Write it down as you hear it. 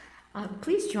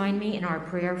Please join me in our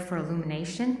prayer for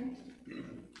illumination.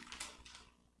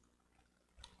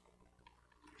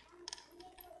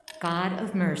 God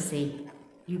of mercy,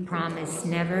 you promise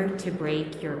never to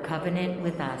break your covenant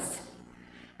with us.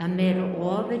 Amid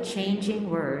all the changing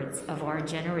words of our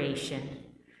generation,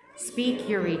 speak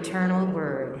your eternal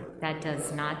word that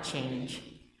does not change.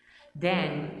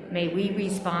 Then may we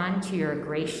respond to your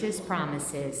gracious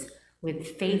promises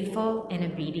with faithful and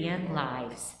obedient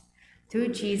lives.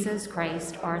 Through Jesus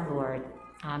Christ our Lord.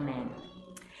 Amen.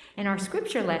 And our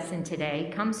scripture lesson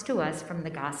today comes to us from the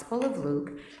Gospel of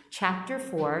Luke, chapter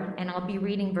 4, and I'll be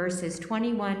reading verses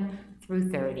 21 through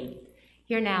 30.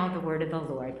 Hear now the word of the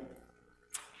Lord.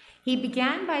 He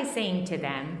began by saying to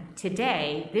them,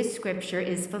 "Today this scripture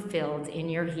is fulfilled in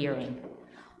your hearing."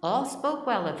 All spoke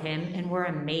well of him and were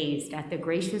amazed at the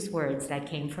gracious words that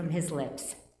came from his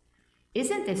lips.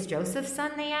 "Isn't this Joseph's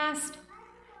son?" they asked.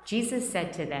 Jesus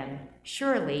said to them,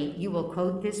 "Surely you will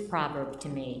quote this proverb to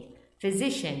me,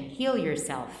 'Physician, heal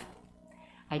yourself.'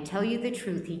 I tell you the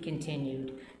truth," he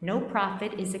continued, "no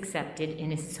prophet is accepted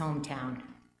in his hometown.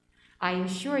 I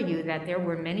assure you that there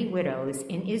were many widows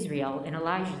in Israel in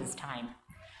Elijah's time,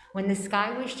 when the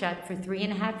sky was shut for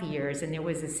 3.5 years and there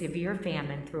was a severe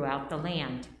famine throughout the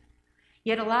land.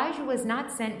 Yet Elijah was not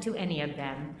sent to any of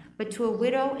them, but to a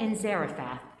widow in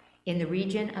Zarephath in the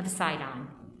region of Sidon.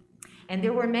 And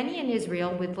there were many in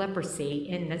Israel with leprosy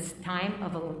in this time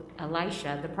of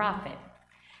Elisha the prophet.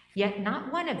 Yet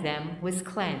not one of them was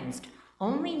cleansed,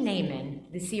 only Naaman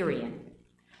the Syrian.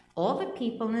 All the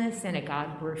people in the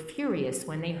synagogue were furious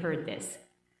when they heard this.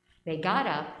 They got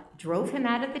up, drove him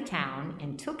out of the town,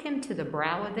 and took him to the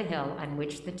brow of the hill on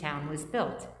which the town was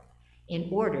built, in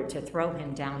order to throw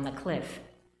him down the cliff.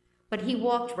 But he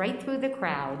walked right through the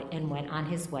crowd and went on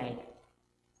his way.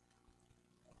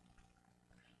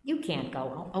 You can't go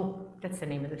home. Oh, that's the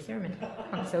name of the sermon.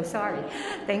 I'm so sorry.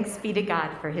 Thanks be to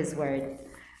God for his word.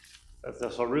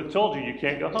 That's what Ruth told you. You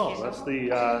can't go home. That's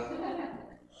the...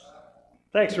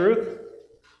 Thanks, Ruth.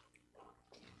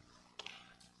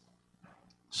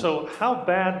 So how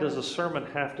bad does a sermon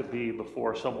have to be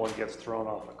before someone gets thrown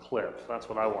off a cliff? That's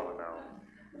what I want to know.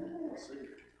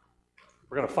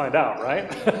 We're going to find out,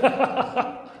 right?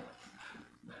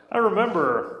 I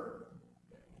remember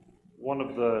one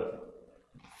of the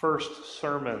first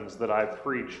sermons that I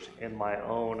preached in my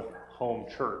own home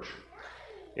church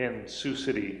in Sioux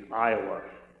City, Iowa.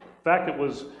 In fact, it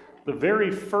was the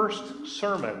very first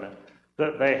sermon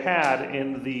that they had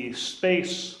in the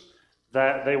space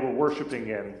that they were worshiping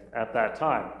in at that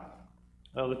time.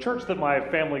 Now, the church that my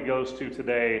family goes to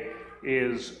today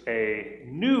is a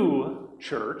newer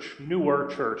church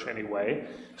anyway,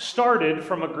 started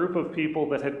from a group of people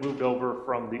that had moved over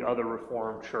from the other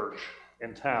Reformed church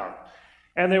in town.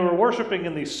 And they were worshiping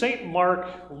in the St. Mark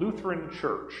Lutheran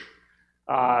Church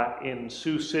in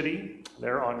Sioux City,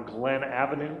 there on Glen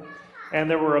Avenue. And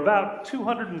there were about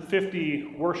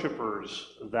 250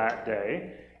 worshipers that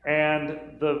day.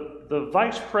 And the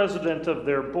vice president of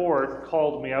their board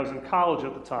called me. I was in college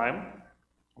at the time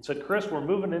and said, "Chris, we're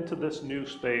moving into this new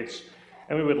space,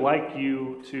 and we would like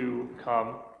you to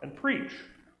come and preach."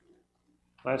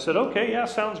 And I said, "Okay, yeah,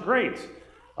 sounds great."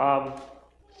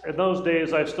 In those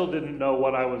days, I still didn't know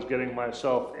what I was getting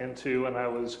myself into, and I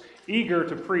was eager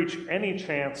to preach any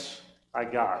chance I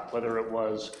got, whether it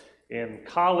was in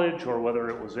college or whether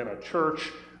it was in a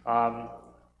church.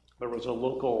 There was a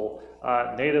local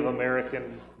Native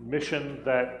American mission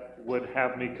that would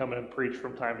have me come in and preach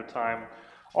from time to time.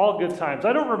 All good times.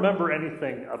 I don't remember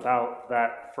anything about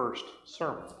that first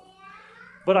sermon.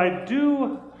 But I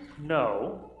do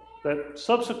know that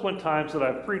subsequent times that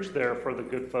I've preached there for the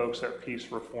good folks at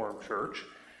Peace Reformed Church,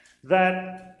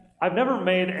 that I've never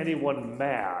made anyone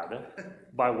mad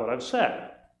by what I've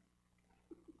said.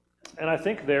 And I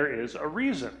think there is a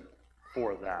reason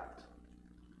for that.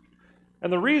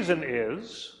 And the reason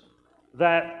is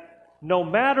that no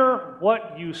matter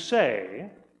what you say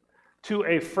to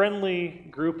a friendly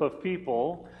group of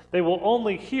people, they will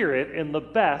only hear it in the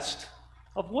best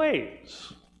of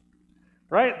ways.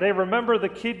 Right? They remember the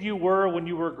kid you were when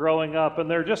you were growing up, and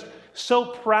they're just so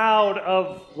proud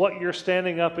of what you're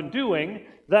standing up and doing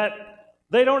that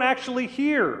they don't actually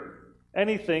hear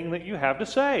anything that you have to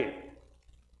say.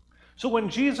 So when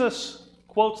Jesus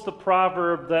quotes the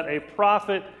proverb that a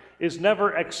prophet is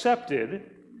never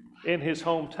accepted in his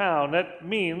hometown, that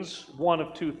means one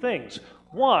of two things.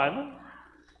 One,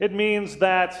 it means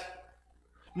that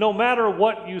no matter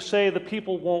what you say, the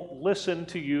people won't listen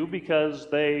to you because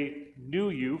they knew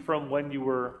you from when you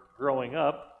were growing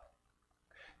up.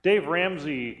 Dave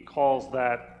Ramsey calls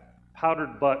that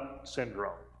powdered butt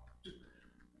syndrome,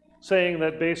 saying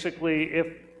that basically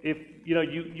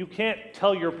you can't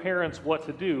tell your parents what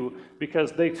to do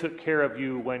because they took care of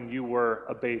you when you were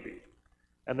a baby.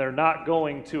 And they're not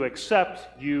going to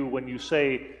accept you when you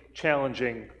say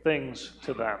challenging things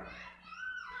to them.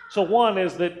 So one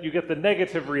is that you get the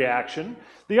negative reaction.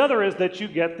 The other is that you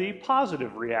get the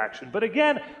positive reaction. But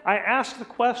again, I ask the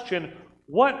question,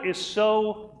 what is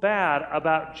so bad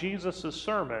about Jesus'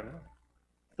 sermon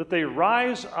that they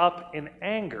rise up in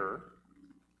anger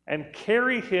and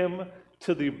carry him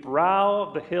to the brow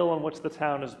of the hill on which the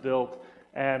town is built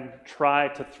and try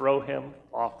to throw him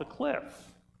off the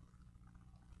cliff?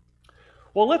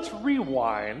 Well, let's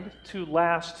rewind to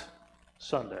last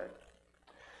Sunday.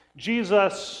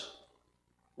 Jesus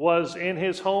was in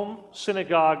his home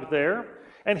synagogue there,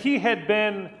 and he had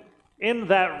been in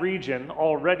that region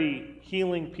already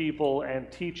healing people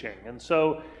and teaching. And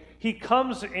so he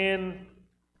comes in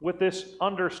with this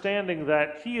understanding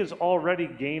that he is already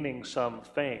gaining some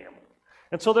fame.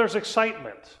 And so there's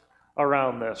excitement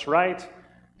around this, right?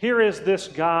 Here is this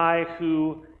guy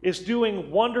who is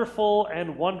doing wonderful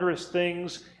and wondrous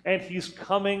things, and he's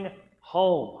coming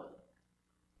home.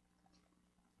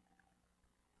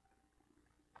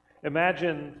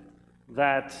 Imagine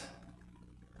that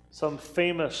some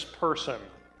famous person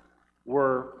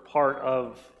were part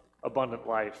of Abundant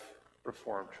Life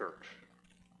Reformed Church.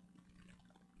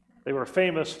 They were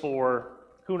famous for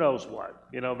who knows what.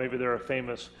 Maybe they're a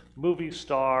famous movie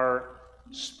star,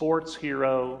 sports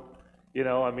hero.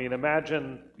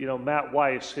 Imagine, Matt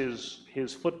Weiss,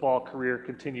 his football career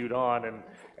continued on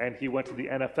and he went to the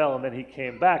NFL and then he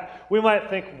came back. We might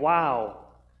think, wow,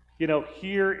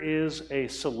 here is a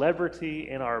celebrity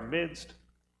in our midst.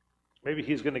 Maybe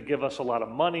he's going to give us a lot of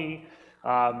money.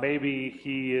 Maybe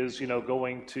he is,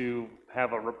 going to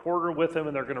have a reporter with him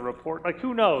and they're going to report.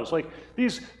 Who knows?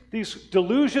 These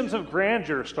delusions of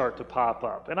grandeur start to pop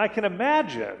up. And I can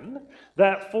imagine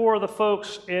that for the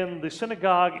folks in the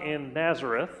synagogue in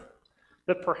Nazareth,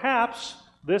 that perhaps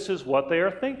this is what they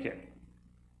are thinking.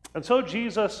 And so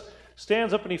Jesus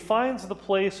stands up and he finds the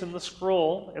place in the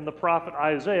scroll in the prophet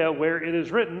Isaiah where it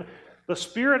is written, "The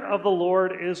Spirit of the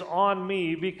Lord is on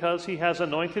me because he has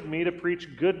anointed me to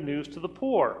preach good news to the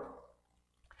poor.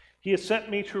 He has sent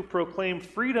me to proclaim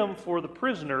freedom for the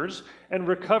prisoners and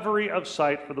recovery of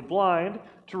sight for the blind,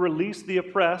 to release the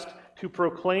oppressed, to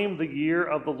proclaim the year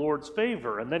of the Lord's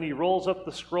favor." And then he rolls up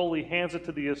the scroll, he hands it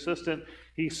to the assistant,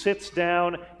 he sits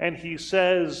down, and he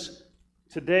says,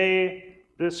 "Today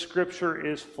this scripture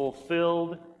is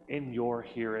fulfilled in your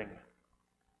hearing."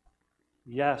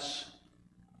 Yes.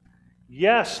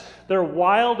 Yes, their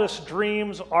wildest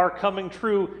dreams are coming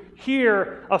true.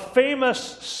 Here, a famous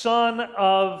son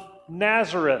of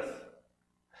Nazareth,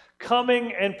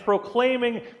 coming and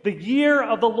proclaiming the year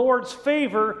of the Lord's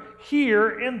favor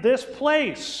here in this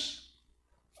place.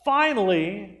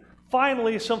 Finally,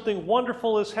 something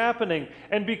wonderful is happening.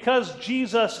 And because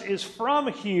Jesus is from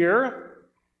here,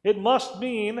 it must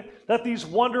mean that these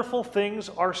wonderful things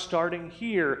are starting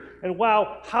here. And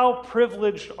wow, how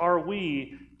privileged are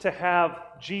we to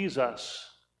have Jesus.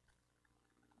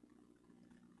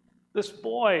 This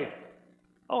boy,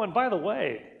 oh, and by the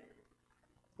way,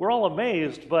 we're all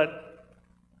amazed, but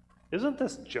isn't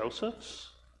this Joseph's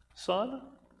son?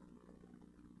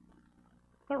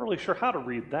 Not really sure how to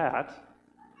read that.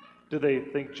 Do they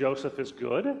think Joseph is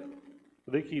good? Do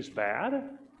they think he's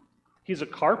bad? He's a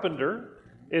carpenter.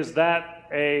 Is that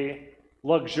a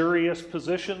luxurious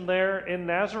position there in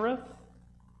Nazareth?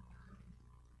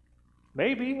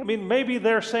 Maybe. Maybe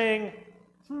they're saying,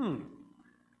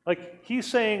 he's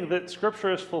saying that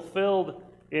Scripture is fulfilled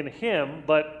in him,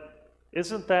 but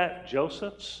isn't that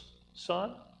Joseph's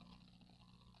son?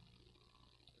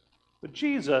 But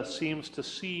Jesus seems to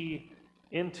see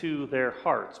into their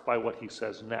hearts by what he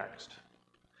says next.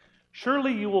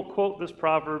 "Surely you will quote this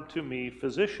proverb to me,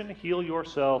 'Physician, heal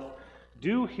yourself.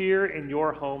 Do here in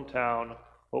your hometown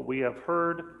what we have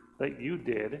heard that you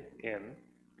did in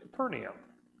Capernaum.'"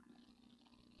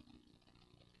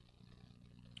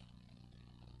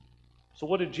 So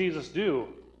what did Jesus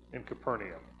do in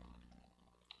Capernaum?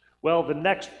 Well, the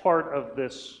next part of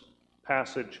this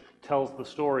passage tells the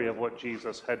story of what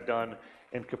Jesus had done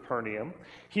in Capernaum.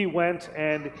 He went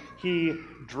and he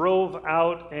drove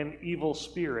out an evil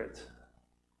spirit.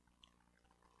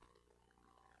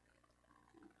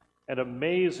 And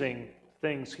amazing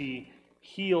things. He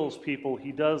heals people.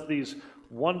 He does these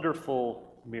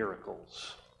wonderful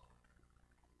miracles.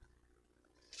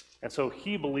 And so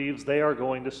he believes they are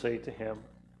going to say to him,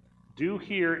 "Do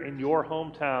here in your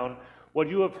hometown what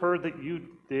you have heard that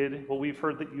you did, what we've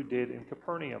heard that you did in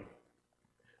Capernaum.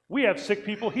 We have sick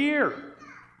people here.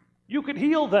 You could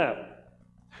heal them.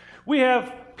 We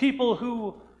have people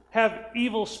who have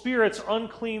evil spirits,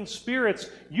 unclean spirits,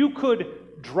 you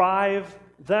could drive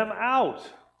them out.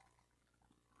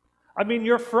 I mean,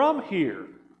 you're from here.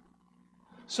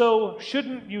 So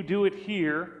shouldn't you do it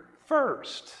here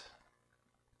first?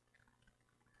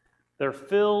 They're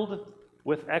filled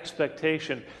with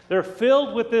expectation. They're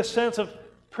filled with this sense of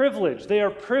privilege. They are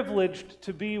privileged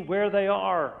to be where they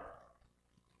are.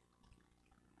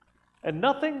 And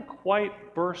nothing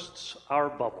quite bursts our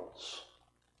bubbles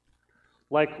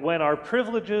like when our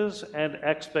privileges and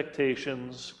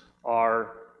expectations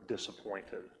are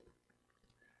disappointed.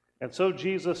 And so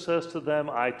Jesus says to them,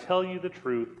 I tell you the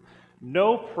truth,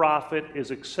 no prophet is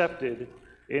accepted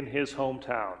in his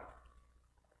hometown.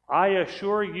 I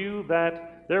assure you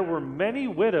that there were many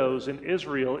widows in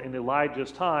Israel in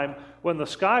Elijah's time when the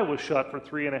sky was shut for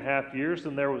 3.5 years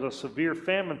and there was a severe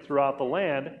famine throughout the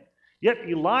land. Yet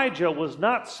Elijah was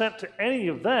not sent to any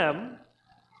of them,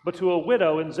 but to a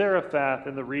widow in Zarephath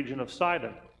in the region of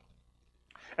Sidon.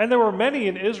 And there were many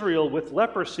in Israel with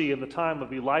leprosy in the time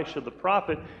of Elisha the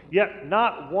prophet, yet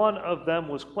not one of them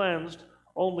was cleansed,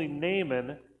 only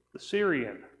Naaman the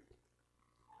Syrian.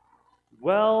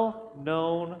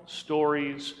 Well-known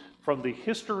stories from the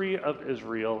history of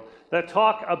Israel that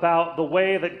talk about the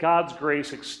way that God's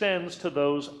grace extends to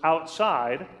those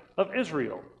outside of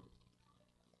Israel,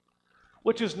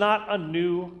 which is not a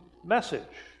new message.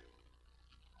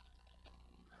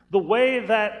 The way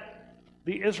that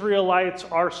the Israelites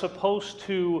are supposed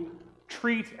to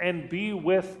treat and be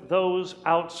with those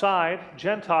outside,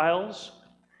 Gentiles,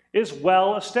 is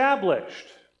well established.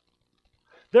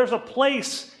 There's a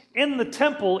place in the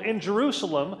temple in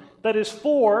Jerusalem that is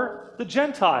for the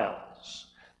Gentiles.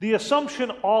 The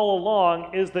assumption all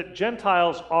along is that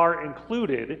Gentiles are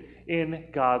included in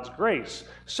God's grace.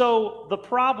 So the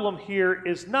problem here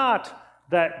is not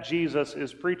that Jesus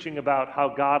is preaching about how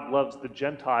God loves the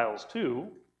Gentiles too.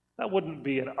 That wouldn't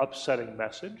be an upsetting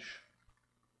message.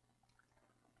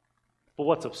 But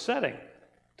what's upsetting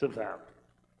to them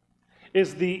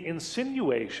is the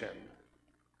insinuation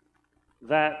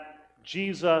that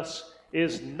Jesus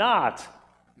is not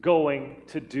going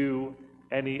to do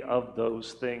any of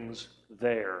those things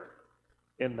there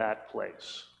in that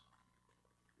place.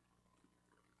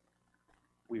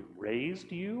 We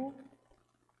raised you.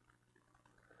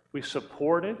 We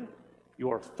supported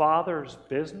your father's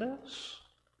business.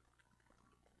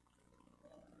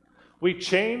 We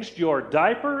changed your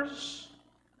diapers.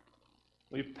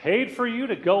 We paid for you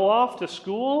to go off to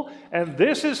school, and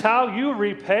this is how you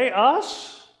repay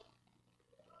us?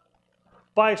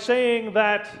 By saying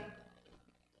that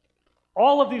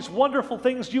all of these wonderful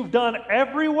things you've done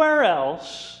everywhere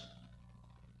else,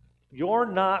 you're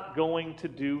not going to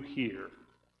do here.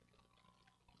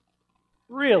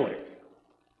 Really?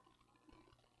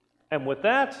 And with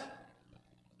that,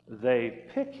 they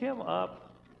pick him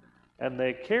up and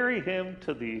they carry him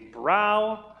to the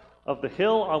brow of the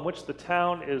hill on which the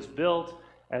town is built,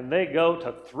 and they go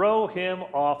to throw him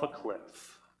off a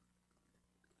cliff.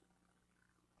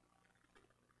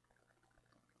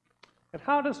 And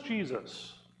how does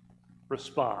Jesus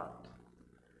respond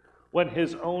when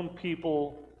his own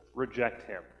people reject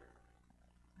him?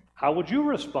 How would you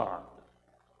respond?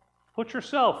 Put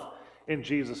yourself in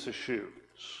Jesus' shoes.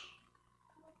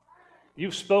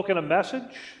 You've spoken a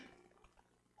message,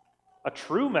 a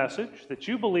true message that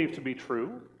you believe to be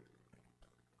true,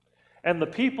 and the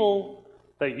people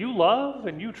that you love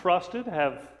and you trusted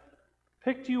have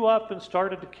picked you up and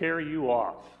started to carry you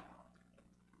off.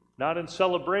 Not in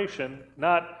celebration,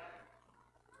 not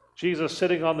Jesus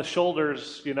sitting on the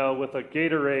shoulders, with a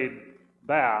Gatorade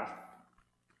bath,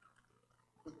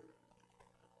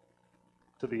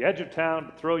 to the edge of town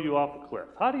to throw you off a cliff.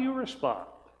 How do you respond?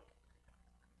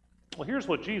 Well, here's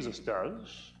what Jesus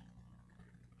does.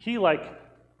 He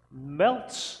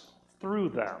melts through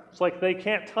them. It's like they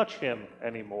can't touch him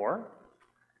anymore.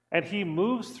 And he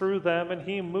moves through them and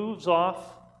he moves off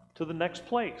to the next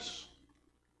place.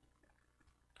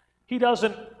 He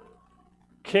doesn't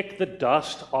kick the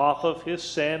dust off of his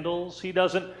sandals. He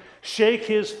doesn't shake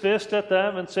his fist at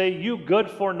them and say, "You good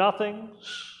for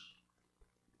nothings."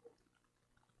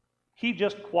 He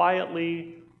just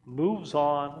quietly moves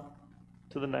on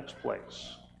to the next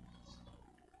place,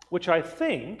 which I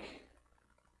think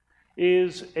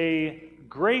is a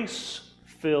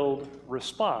grace-filled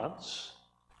response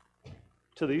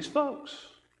to these folks.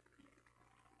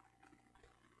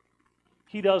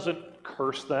 He doesn't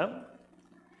curse them.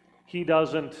 He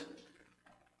doesn't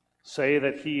say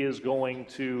that he is going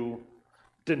to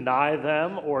deny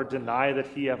them or deny that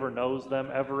he ever knows them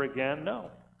ever again.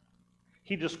 No.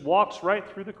 He just walks right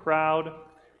through the crowd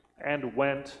and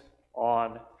went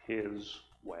on his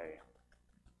way.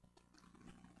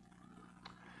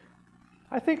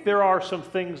 I think there are some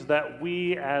things that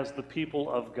we as the people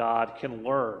of God can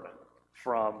learn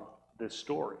from this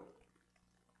story.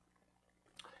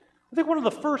 I think one of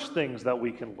the first things that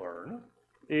we can learn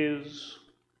is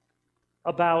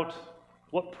about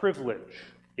what privilege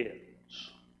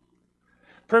is.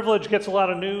 Privilege gets a lot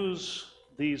of news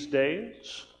these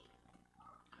days,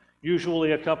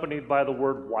 usually accompanied by the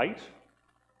word white.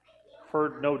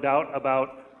 Heard no doubt about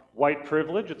white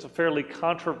privilege. It's a fairly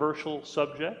controversial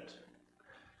subject.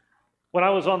 When I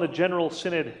was on the General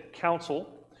Synod Council,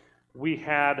 we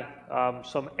had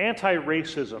some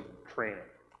anti-racism training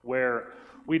where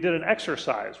we did an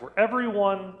exercise where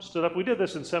everyone stood up. We did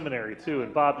this in seminary too,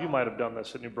 and Bob, you might have done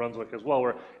this at New Brunswick as well,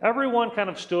 where everyone kind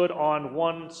of stood on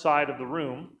one side of the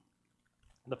room.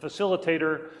 The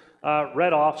facilitator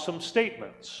read off some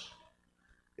statements.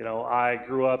 You know, I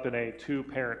grew up in a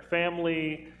two-parent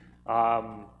family.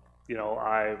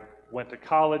 I went to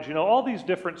college. You know, all these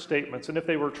different statements. And if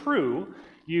they were true,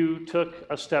 you took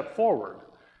a step forward.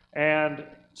 And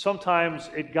sometimes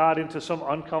it got into some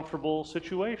uncomfortable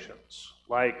situations.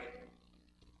 Like,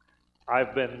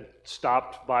 I've been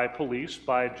stopped by police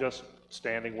by just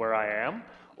standing where I am,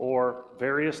 or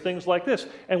various things like this.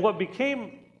 And what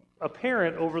became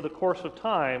apparent over the course of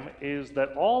time is that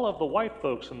all of the white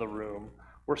folks in the room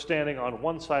were standing on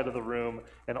one side of the room,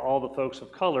 and all the folks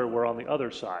of color were on the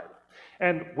other side.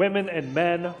 And women and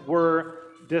men were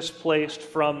displaced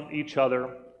from each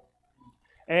other.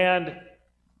 And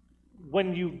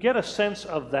when you get a sense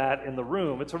of that in the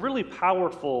room, it's a really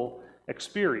powerful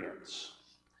experience.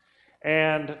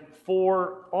 And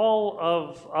for all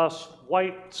of us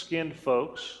white-skinned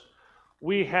folks,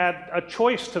 we had a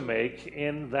choice to make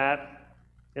in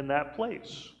that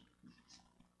place.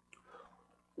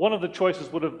 One of the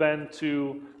choices would have been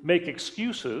to make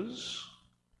excuses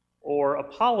or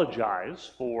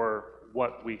apologize for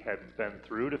what we had been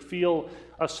through, to feel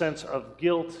a sense of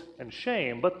guilt and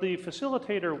shame. But the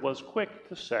facilitator was quick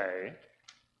to say,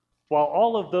 while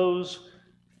all of those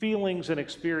feelings and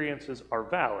experiences are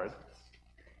valid,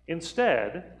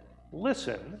 instead,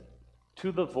 listen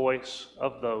to the voice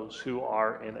of those who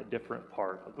are in a different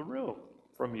part of the room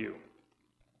from you.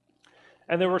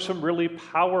 And there were some really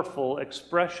powerful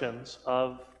expressions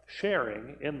of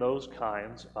sharing in those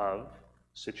kinds of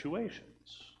situations.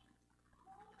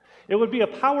 It would be a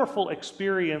powerful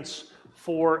experience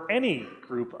for any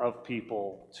group of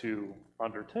people to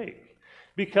undertake,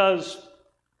 because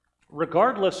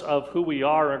regardless of who we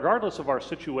are, regardless of our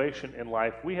situation in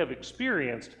life, we have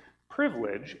experienced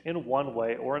privilege in one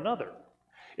way or another.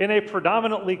 In a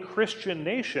predominantly Christian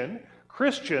nation,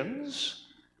 Christians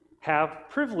have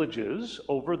privileges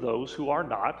over those who are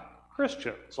not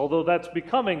Christians, although that's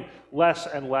becoming less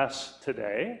and less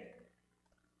today.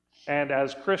 And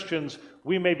as Christians,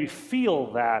 we maybe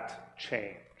feel that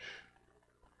change.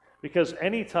 Because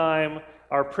anytime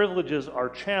our privileges are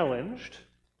challenged,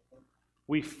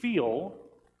 we feel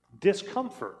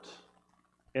discomfort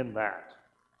in that.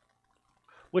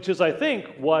 Which is, I think,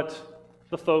 what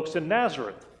the folks in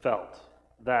Nazareth felt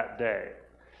that day.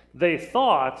 They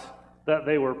thought that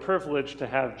they were privileged to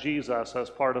have Jesus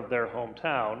as part of their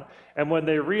hometown, and when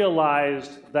they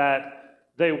realized that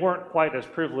they weren't quite as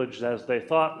privileged as they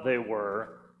thought they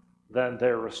were, then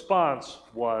their response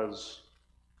was,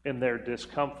 in their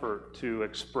discomfort, to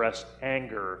express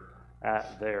anger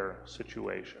at their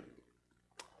situation.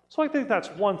 So I think that's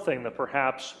one thing that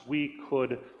perhaps we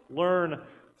could learn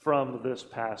from this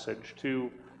passage,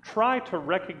 to try to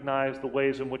recognize the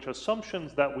ways in which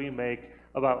assumptions that we make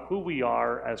about who we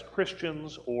are as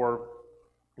Christians, or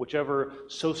whichever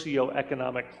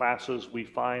socioeconomic classes we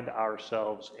find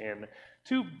ourselves in,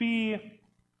 to be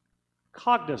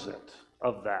cognizant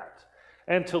of that,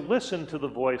 and to listen to the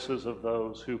voices of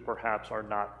those who perhaps are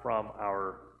not from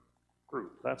our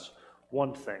group. That's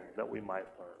one thing that we might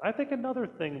learn. I think another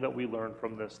thing that we learn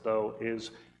from this, though, is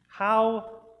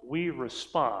how we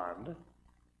respond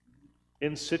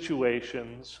in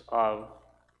situations of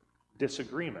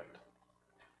disagreement.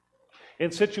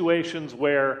 In situations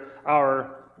where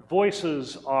our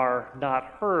voices are not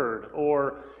heard,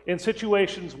 or in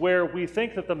situations where we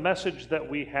think that the message that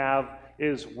we have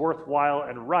is worthwhile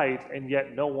and right, and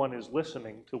yet no one is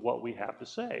listening to what we have to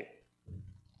say.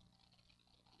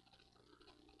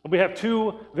 We have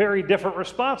two very different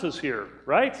responses here,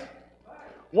 right?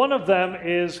 One of them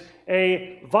is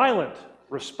a violent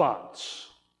response.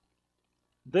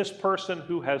 This person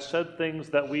who has said things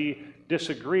that we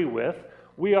disagree with,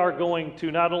 we are going to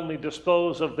not only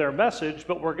dispose of their message,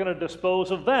 but we're going to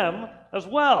dispose of them as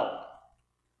well.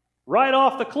 Right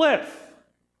off the cliff.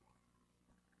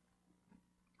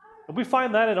 And we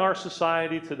find that in our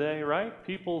society today, right?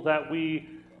 People that we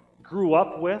grew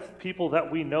up with, people that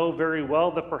we know very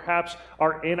well, that perhaps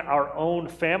are in our own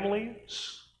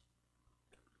families.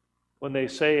 When they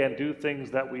say and do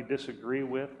things that we disagree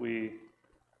with, we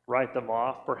write them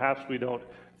off. Perhaps we don't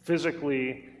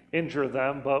physically injure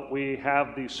them, but we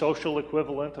have the social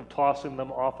equivalent of tossing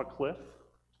them off a cliff.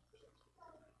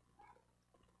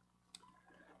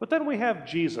 But then we have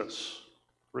Jesus'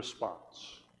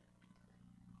 response,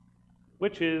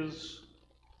 which is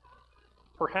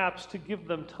perhaps to give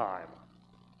them time.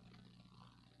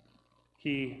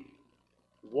 He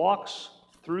walks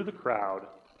through the crowd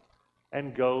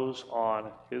and goes on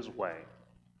his way.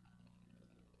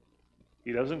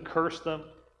 He doesn't curse them.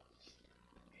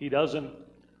 He doesn't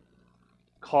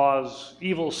cause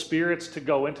evil spirits to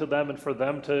go into them and for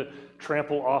them to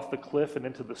trample off the cliff and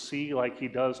into the sea like he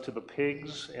does to the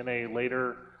pigs in a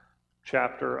later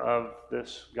chapter of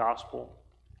this gospel.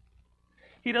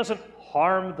 He doesn't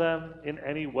harm them in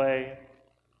any way.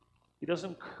 He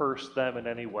doesn't curse them in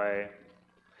any way.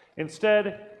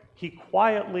 Instead, he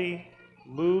quietly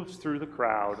moves through the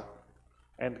crowd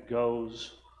and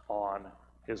goes on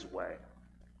his way.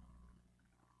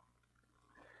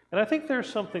 And I think there's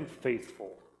something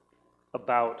faithful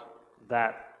about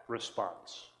that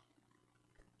response.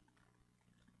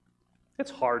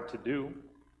 It's hard to do.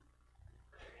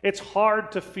 It's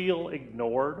hard to feel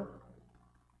ignored.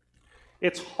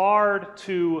 It's hard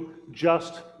to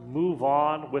just move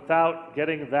on without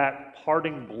getting that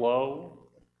parting blow.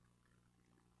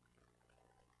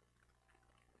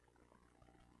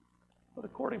 But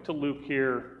according to Luke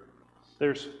here,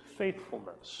 there's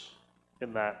faithfulness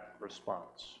in that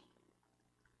response.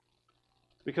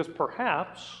 Because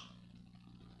perhaps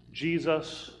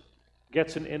Jesus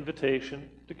gets an invitation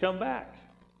to come back.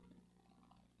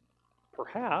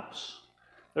 Perhaps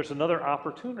there's another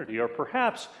opportunity, or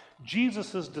perhaps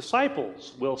Jesus'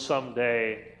 disciples will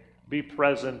someday be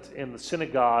present in the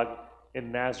synagogue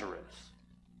in Nazareth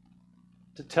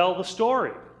to tell the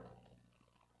story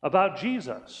about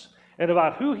Jesus and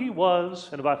about who he was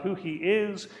and about who he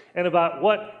is and about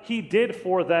what he did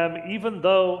for them, even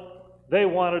though they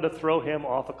wanted to throw him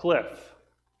off a cliff.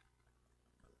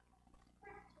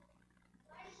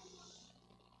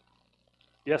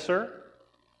 Yes, sir?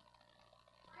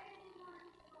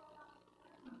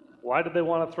 Why did they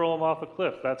want to throw him off a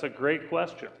cliff? That's a great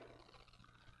question.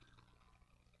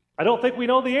 I don't think we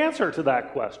know the answer to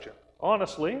that question,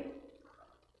 honestly.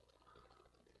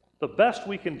 The best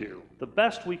we can do, the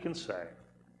best we can say,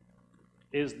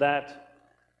 is that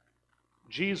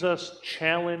Jesus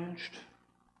challenged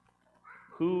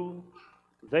who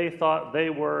they thought they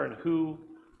were and who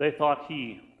they thought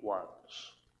he was.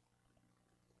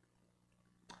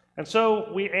 And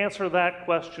so we answer that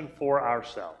question for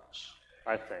ourselves,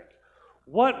 I think.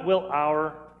 What will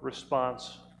our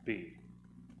response be?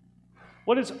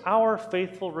 What is our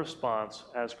faithful response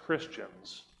as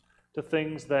Christians to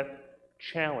things that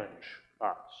challenge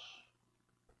us?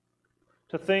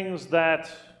 To things that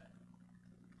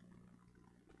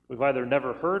we've either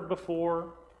never heard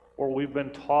before or we've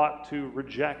been taught to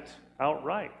reject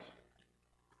outright?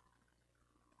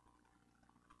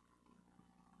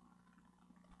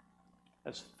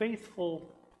 As faithful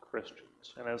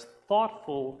Christians and as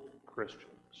thoughtful Christians,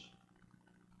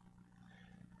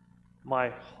 my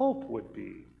hope would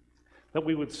be that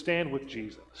we would stand with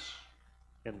Jesus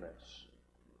in this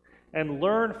and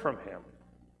learn from him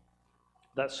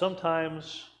that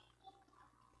sometimes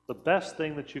the best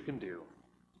thing that you can do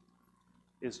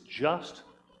is just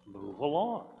move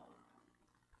along.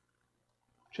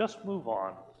 Just move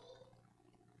on.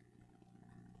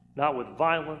 Not with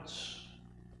violence,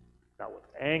 not with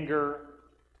anger,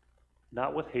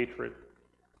 not with hatred,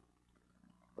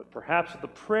 but perhaps with the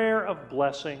prayer of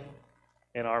blessing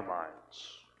in our minds.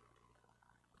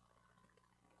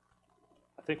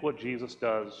 I think what Jesus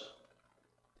does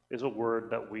is a word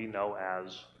that we know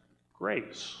as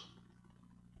grace.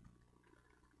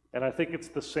 And I think it's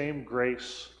the same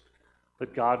grace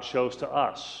that God shows to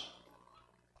us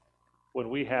when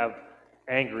we have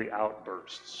angry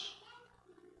outbursts,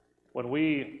 when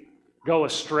we go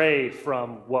astray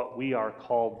from what we are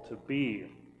called to be,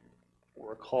 what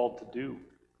we're called to do.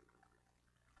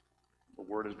 The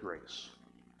word is grace.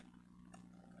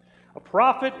 A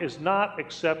prophet is not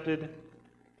accepted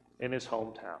in his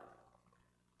hometown.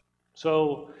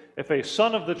 So if a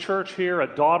son of the church here,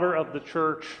 a daughter of the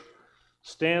church,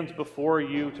 stands before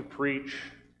you to preach,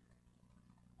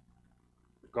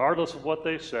 regardless of what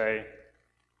they say,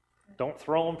 don't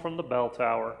throw them from the bell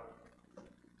tower.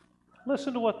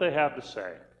 Listen to what they have to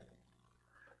say.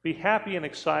 Be happy and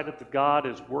excited that God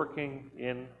is working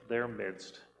in their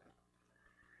midst.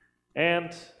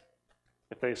 And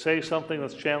If they say something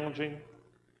that's challenging,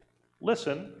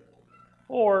 listen,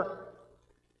 or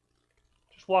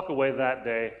just walk away that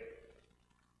day.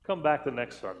 Come back the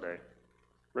next Sunday,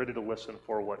 ready to listen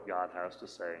for what God has to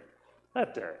say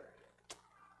that day.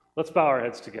 Let's bow our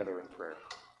heads together in prayer.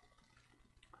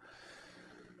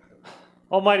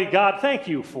 Almighty God, thank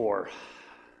you for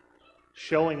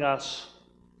showing us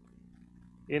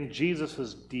in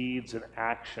Jesus' deeds and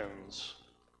actions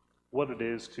what it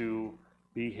is to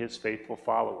be his faithful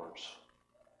followers.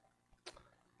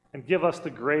 And give us the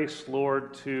grace,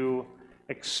 Lord, to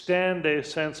extend a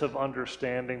sense of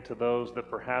understanding to those that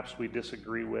perhaps we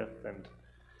disagree with, and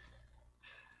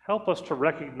help us to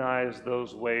recognize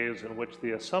those ways in which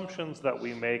the assumptions that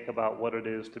we make about what it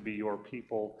is to be your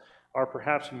people are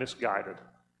perhaps misguided.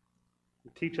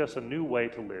 Teach us a new way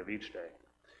to live each day.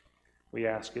 We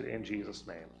ask it in Jesus'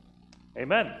 name.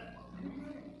 Amen.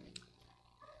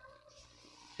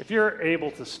 If you're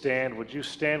able to stand, would you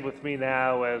stand with me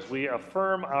now as we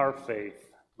affirm our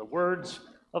faith, the words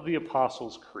of the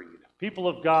Apostles' Creed. People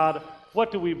of God,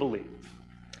 what do we believe?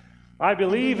 I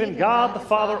believe in God the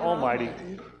Father Almighty,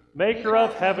 maker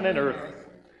of heaven and earth,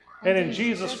 and in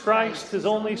Jesus Christ, his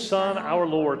only Son, our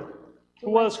Lord,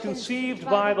 who was conceived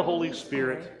by the Holy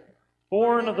Spirit,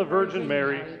 born of the Virgin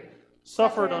Mary,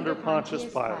 suffered under Pontius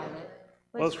Pilate,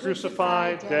 was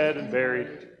crucified, dead, and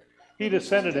buried. He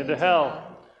descended into hell.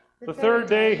 The third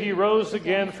day he rose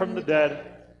again from the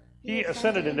dead. He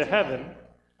ascended into heaven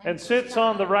and sits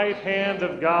on the right hand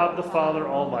of God the Father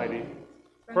Almighty.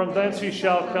 From thence he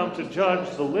shall come to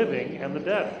judge the living and the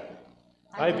dead.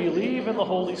 I believe in the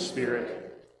Holy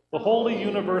Spirit, the holy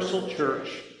universal church,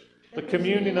 the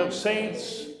communion of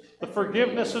saints, the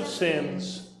forgiveness of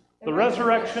sins, the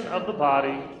resurrection of the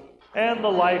body, and the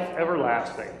life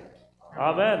everlasting.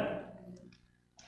 Amen.